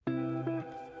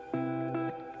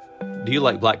Do you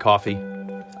like black coffee?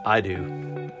 I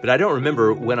do. But I don't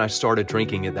remember when I started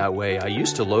drinking it that way. I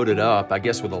used to load it up, I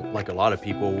guess like a lot of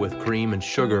people, with cream and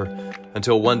sugar,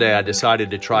 until one day I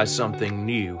decided to try something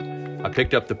new. I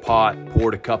picked up the pot,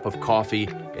 poured a cup of coffee,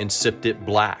 and sipped it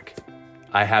black.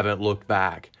 I haven't looked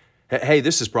back. Hey,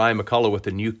 this is Brian McCullough with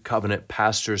the New Covenant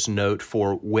Pastor's Note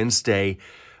for Wednesday,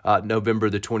 November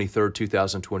the 23rd,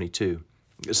 2022.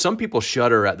 Some people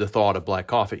shudder at the thought of black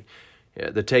coffee.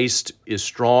 The taste is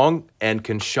strong and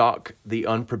can shock the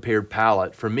unprepared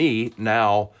palate. For me,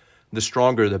 now, the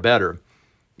stronger the better.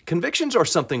 Convictions are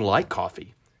something like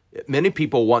coffee. Many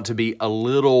people want to be a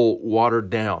little watered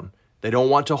down. They don't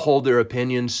want to hold their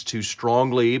opinions too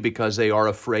strongly because they are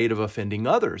afraid of offending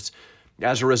others.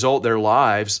 As a result, their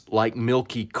lives, like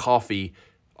milky coffee,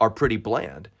 are pretty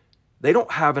bland. They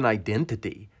don't have an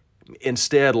identity.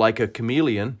 Instead, like a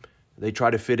chameleon, they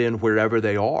try to fit in wherever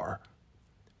they are.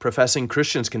 Professing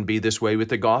Christians can be this way with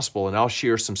the gospel, and I'll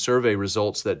share some survey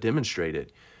results that demonstrate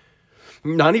it.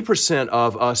 90%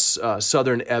 of us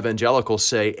Southern evangelicals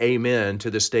say amen to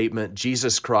the statement,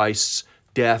 Jesus Christ's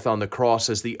death on the cross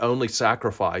is the only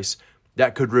sacrifice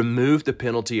that could remove the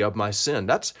penalty of my sin.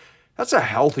 That's a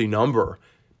healthy number,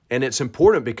 and it's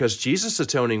important because Jesus'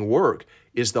 atoning work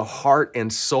is the heart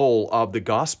and soul of the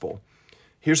gospel.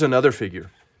 Here's another figure.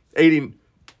 89%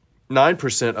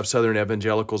 of Southern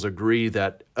evangelicals agree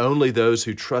that only those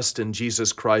who trust in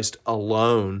Jesus Christ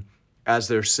alone as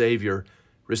their Savior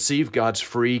receive God's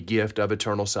free gift of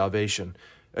eternal salvation.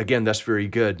 Again, that's very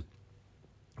good.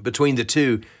 Between the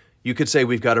two, you could say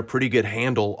we've got a pretty good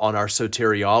handle on our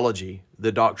soteriology,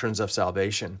 the doctrines of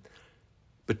salvation.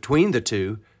 Between the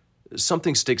two,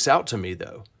 something sticks out to me,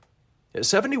 though.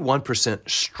 71%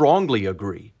 strongly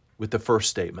agree with the first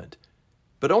statement,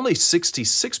 but only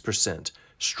 66%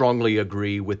 strongly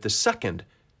agree with the second.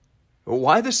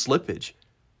 Why the slippage?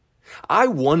 I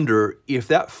wonder if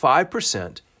that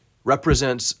 5%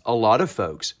 represents a lot of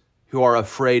folks who are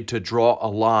afraid to draw a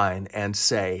line and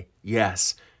say,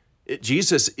 yes,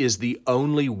 Jesus is the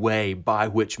only way by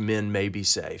which men may be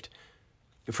saved.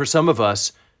 For some of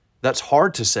us, that's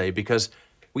hard to say because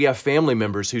we have family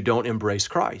members who don't embrace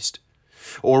Christ,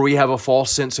 or we have a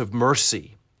false sense of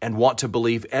mercy and want to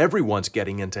believe everyone's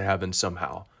getting into heaven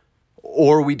somehow.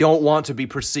 Or we don't want to be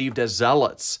perceived as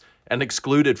zealots and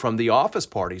excluded from the office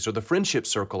parties or the friendship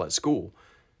circle at school.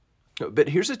 But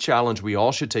here's a challenge we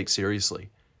all should take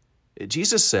seriously.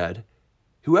 Jesus said,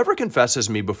 "Whoever confesses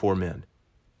me before men,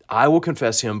 I will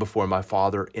confess him before my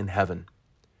Father in heaven.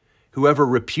 Whoever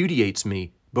repudiates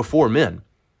me before men,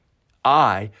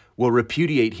 I will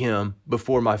repudiate him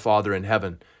before my Father in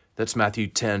heaven." That's Matthew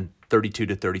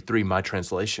 10:32-33, my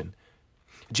translation.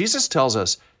 Jesus tells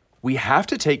us we have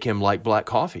to take him like black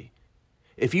coffee.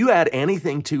 If you add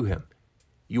anything to him,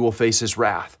 you will face his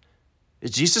wrath.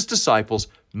 Jesus' disciples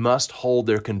must hold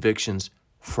their convictions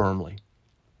firmly.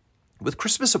 With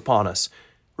Christmas upon us,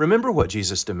 remember what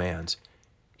Jesus demands.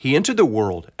 He entered the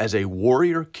world as a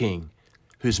warrior king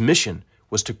whose mission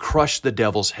was to crush the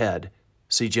devil's head.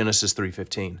 See Genesis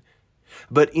 3:15.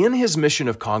 But in his mission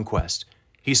of conquest,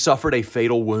 he suffered a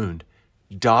fatal wound,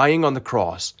 dying on the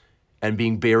cross and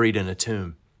being buried in a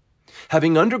tomb.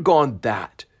 Having undergone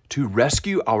that to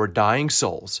rescue our dying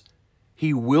souls,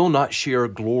 he will not share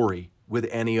glory with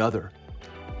any other.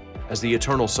 As the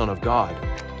eternal Son of God,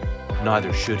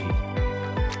 neither should he.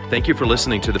 Thank you for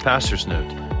listening to the Pastor's Note.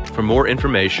 For more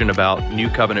information about New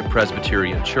Covenant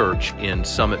Presbyterian Church in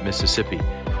Summit, Mississippi,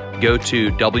 go to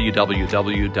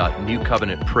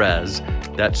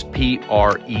www.newcovenantpres, that's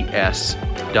PRES.org,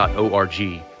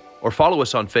 or follow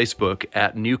us on Facebook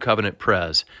at New Covenant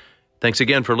Pres. Thanks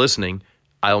again for listening.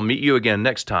 I'll meet you again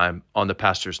next time on the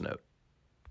Pastor's Note.